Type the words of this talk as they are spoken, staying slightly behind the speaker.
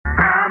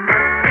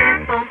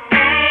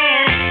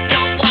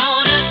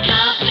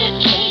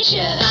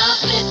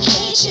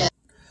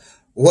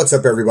What's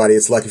up, everybody?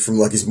 It's Lucky from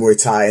Lucky's Muay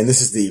Thai, and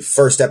this is the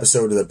first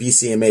episode of the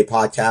BCMA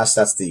podcast.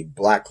 That's the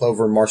Black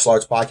Clover Martial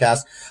Arts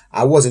podcast.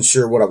 I wasn't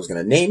sure what I was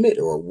going to name it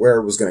or where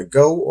it was going to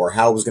go or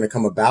how it was going to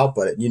come about,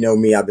 but you know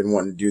me, I've been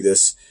wanting to do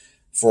this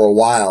for a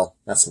while.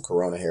 That's some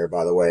Corona hair,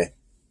 by the way.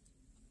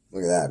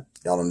 Look at that.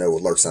 Y'all don't know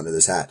what lurks under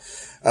this hat.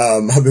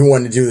 I've been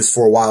wanting to do this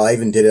for a while. I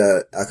even did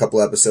a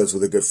couple episodes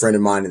with a good friend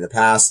of mine in the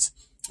past.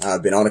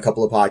 I've been on a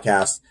couple of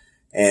podcasts,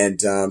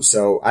 and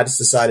so I just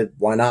decided,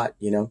 why not?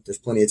 You know, there's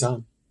plenty of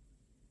time.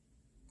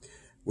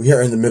 We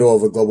are in the middle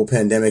of a global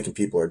pandemic and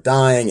people are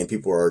dying and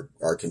people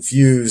are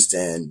confused.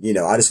 And, you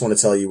know, I just want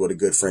to tell you what a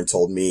good friend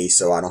told me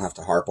so I don't have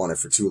to harp on it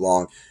for too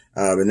long.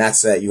 And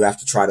that's that you have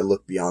to try to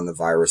look beyond the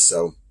virus.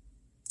 So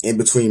in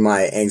between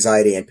my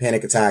anxiety and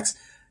panic attacks,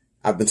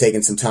 I've been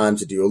taking some time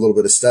to do a little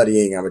bit of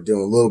studying. I've been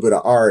doing a little bit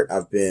of art.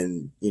 I've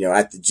been, you know,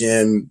 at the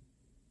gym,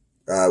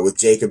 with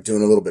Jacob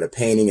doing a little bit of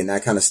painting and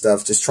that kind of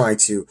stuff, just trying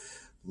to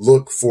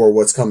look for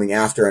what's coming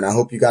after. And I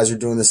hope you guys are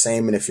doing the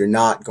same. And if you're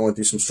not going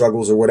through some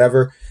struggles or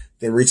whatever,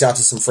 then reach out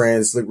to some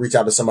friends, reach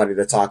out to somebody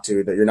to talk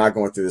to, that you're not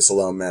going through this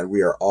alone, man.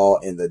 We are all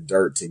in the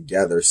dirt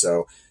together.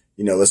 So,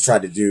 you know, let's try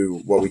to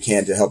do what we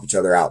can to help each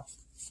other out.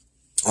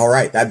 All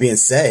right. That being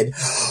said,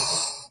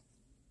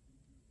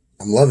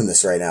 I'm loving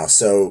this right now.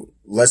 So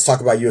let's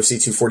talk about UFC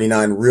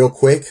 249 real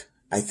quick.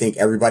 I think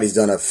everybody's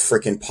done a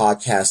freaking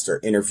podcast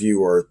or interview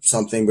or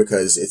something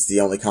because it's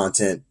the only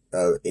content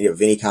of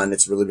any kind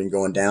that's really been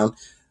going down.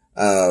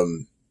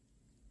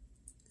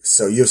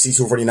 So UFC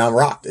 249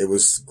 rocked. It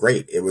was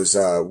great. It was,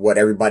 what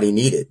everybody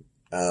needed.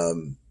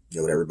 You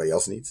know what everybody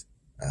else needs?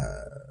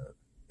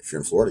 If you're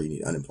in Florida, you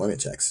need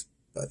unemployment checks,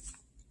 but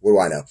what do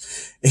I know?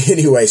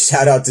 Anyway,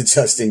 shout out to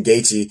Justin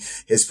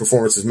Gaethje. His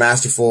performance was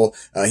masterful.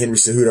 Henry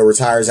Cejudo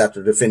retires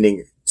after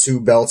defending 2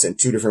 belts in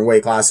 2 different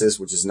weight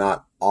classes, which is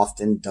not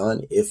often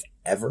done, if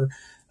ever.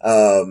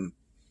 And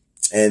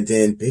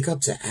then big up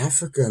to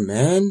Africa,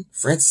 man.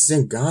 Francis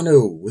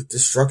Ngannou with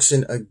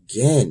destruction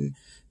again.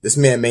 This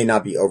man may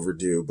not be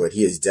overdue, but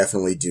he is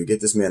definitely due.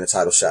 Get this man a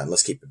title shot and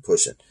let's keep it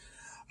pushing.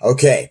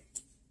 Okay.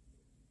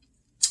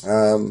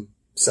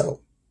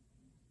 So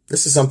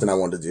this is something I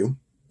wanted to do.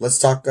 Let's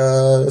talk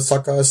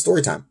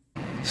story time.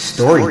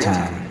 Story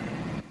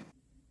time.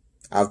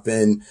 I've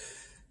been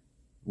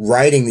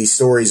writing these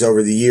stories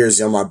over the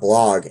years on my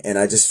blog, and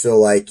I just feel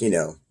like, you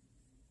know,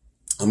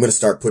 I'm going to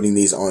start putting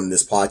these on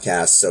this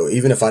podcast. So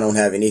even if I don't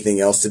have anything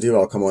else to do,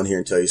 I'll come on here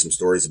and tell you some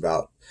stories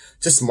about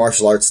just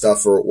martial arts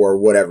stuff or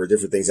whatever,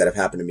 different things that have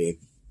happened to me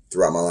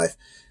throughout my life.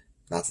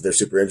 Not that they're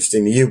super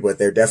interesting to you, but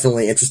they're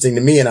definitely interesting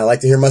to me, and I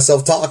like to hear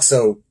myself talk.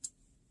 So,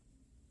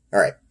 all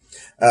right.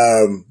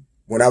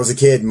 When I was a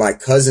kid, my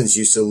cousins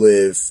used to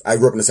live, I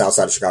grew up in the south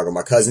side of Chicago.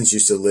 My cousins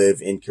used to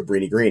live in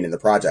Cabrini Green in the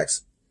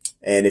projects.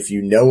 And if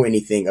you know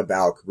anything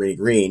about Cabrini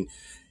Green,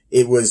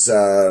 it was,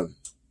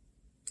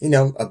 you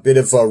know, a bit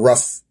of a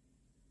rough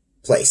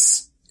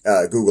place.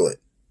 Google it.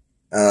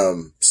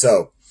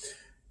 So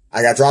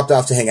I got dropped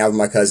off to hang out with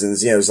my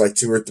cousins. You know, it was like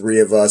 2 or 3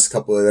 of us, a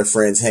couple of their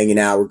friends hanging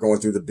out. We're going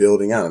through the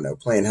building. I don't know,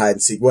 playing hide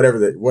and seek,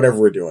 whatever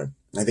we're doing.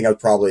 I think I was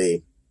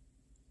probably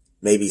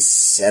maybe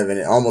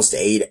 7, almost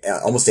 8 at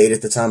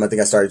the time. I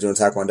think I started doing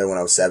Taekwondo when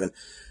I was 7.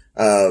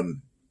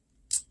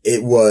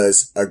 It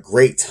was a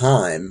great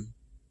time,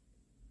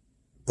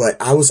 but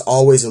I was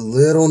always a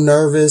little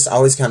nervous. I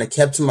always kind of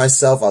kept to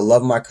myself. I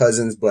love my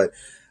cousins, but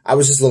I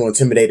was just a little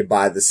intimidated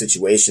by the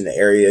situation, the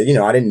area. You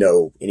know, I didn't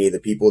know any of the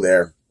people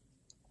there.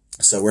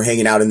 So we're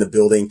hanging out in the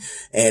building,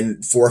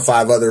 and 4 or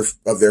 5 other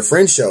of their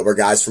friends show up, or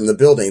guys from the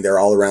building. They're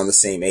all around the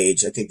same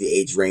age. I think the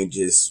age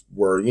ranges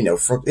were, you know,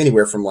 from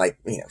anywhere from like,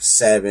 you know,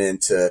 7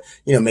 to,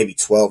 you know, maybe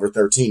 12 or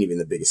 13, even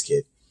the biggest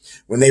kid.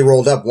 When they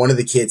rolled up, one of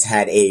the kids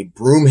had a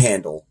broom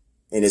handle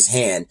in his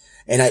hand.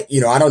 And I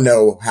don't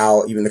know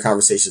how even the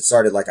conversation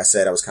started. Like I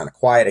said, I was kind of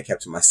quiet. I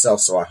kept to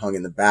myself. So I hung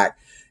in the back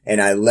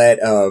and I let,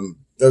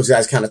 those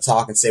guys kind of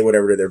talk and say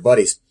whatever to their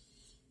buddies.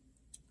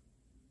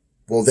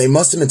 Well, they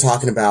must have been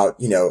talking about,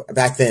 you know,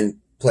 back then,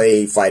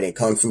 play fighting,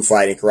 kung fu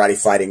fighting, karate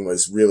fighting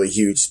was really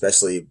huge,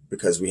 especially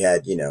because we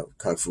had, you know,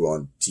 kung fu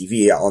on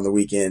TV on the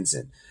weekends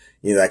and,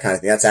 you know, that kind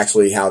of thing. That's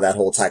actually how that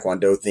whole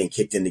Taekwondo thing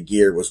kicked into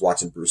gear, was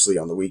watching Bruce Lee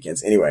on the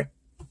weekends. Anyway,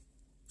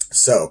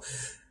 so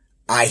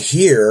I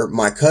hear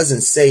my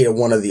cousin say to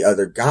one of the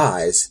other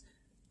guys,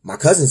 my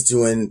cousin's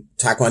doing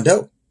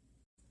Taekwondo.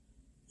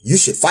 You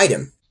should fight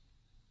him.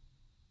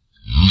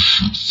 You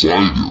should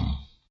fight him.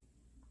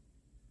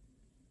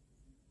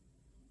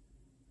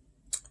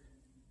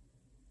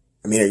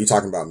 I mean, are you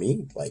talking about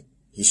me? Like,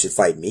 he should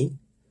fight me?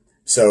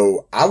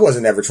 So I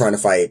wasn't ever trying to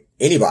fight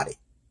anybody.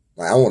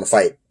 Like, I don't want to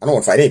fight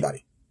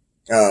anybody.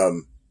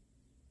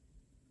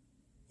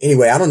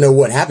 Anyway, I don't know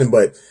what happened,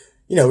 but,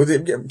 you know,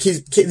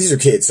 these are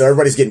kids. So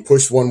everybody's getting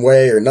pushed one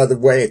way or another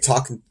way and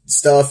talking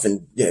stuff.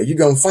 And, you know, you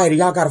go and fight, or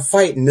y'all got to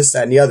fight and this,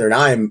 that, and the other. And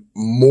I am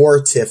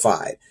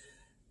mortified.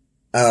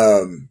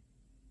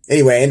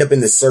 Anyway, I end up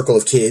in this circle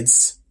of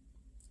kids,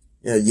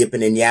 you know,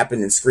 yipping and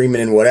yapping and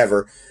screaming and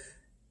whatever.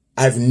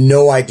 I have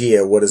no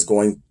idea what is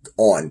going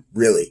on,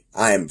 really.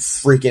 I am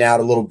freaking out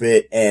a little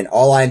bit, and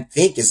all I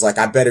think is like,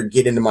 I better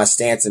get into my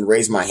stance and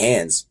raise my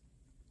hands.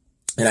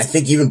 And I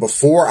think even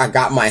before I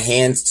got my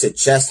hands to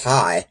chest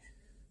high,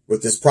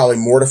 with this probably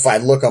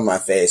mortified look on my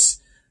face,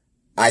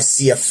 I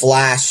see a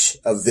flash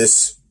of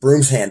this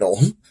broom's handle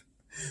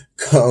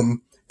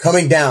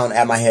coming down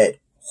at my head.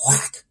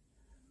 Whack!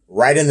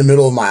 Right in the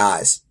middle of my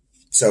eyes.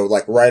 So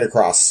like right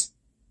across.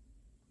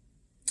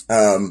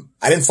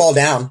 I didn't fall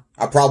down.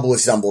 I probably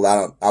stumbled.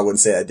 I wouldn't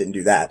say I didn't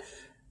do that,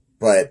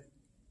 but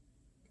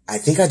I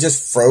think I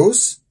just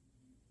froze.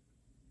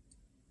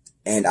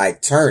 And I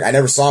turned. I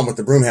never saw him with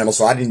the broom handle,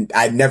 so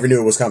I never knew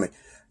it was coming.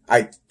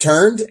 I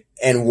turned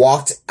and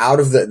walked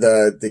out of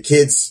the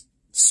kids'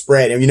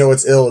 spread. And you know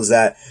what's ill is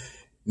that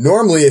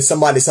normally if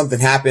something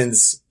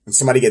happens and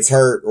somebody gets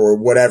hurt or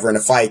whatever in a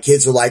fight,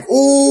 kids are like,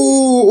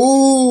 ooh,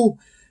 ooh.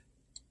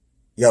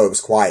 Yo, it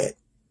was quiet.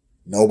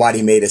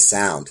 Nobody made a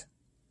sound.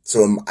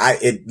 So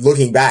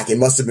looking back, it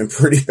must have been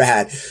pretty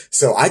bad.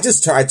 So I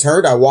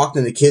turned, I walked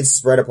and the kids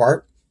spread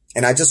apart,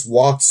 and I just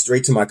walked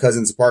straight to my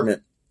cousin's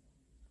apartment,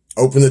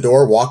 opened the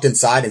door, walked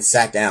inside and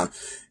sat down.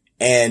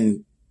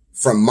 And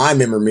from my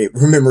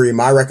memory,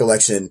 my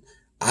recollection,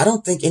 I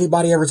don't think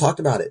anybody ever talked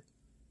about it.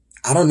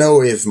 I don't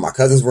know if my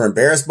cousins were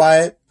embarrassed by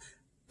it.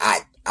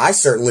 I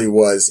certainly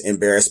was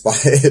embarrassed by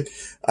it.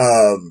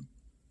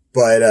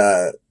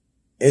 But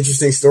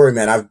interesting story,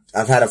 man.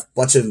 I've had a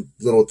bunch of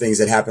little things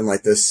that happen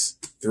like this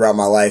throughout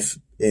my life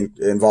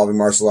involving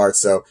martial arts.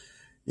 So,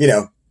 you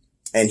know,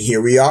 and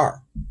here we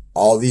are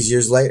all these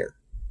years later,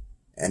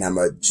 and I'm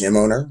a gym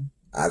owner.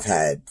 I've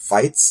had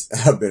fights.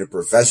 I've been a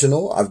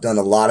professional. I've done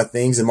a lot of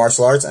things in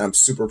martial arts, and I'm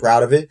super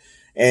proud of it.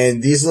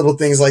 And these little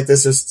things like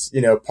this is,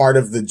 you know, part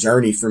of the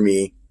journey for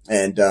me,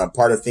 and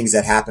part of things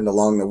that happened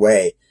along the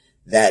way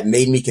that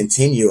made me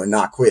continue and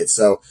not quit.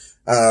 So,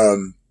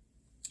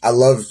 I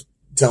love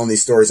telling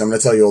these stories. I'm going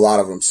to tell you a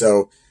lot of them.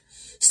 So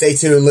stay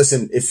tuned.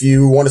 Listen, if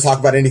you want to talk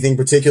about anything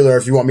particular,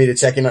 if you want me to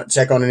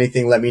check on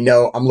anything, let me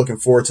know. I'm looking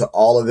forward to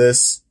all of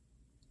this.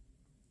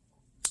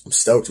 I'm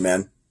stoked,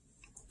 man.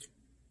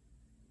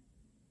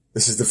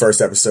 This is the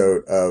first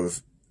episode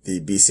of the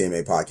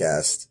BCMA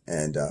podcast,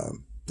 and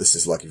this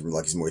is Lucky from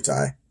Lucky's Muay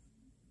Thai.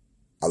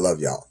 I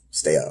love y'all.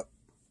 Stay up.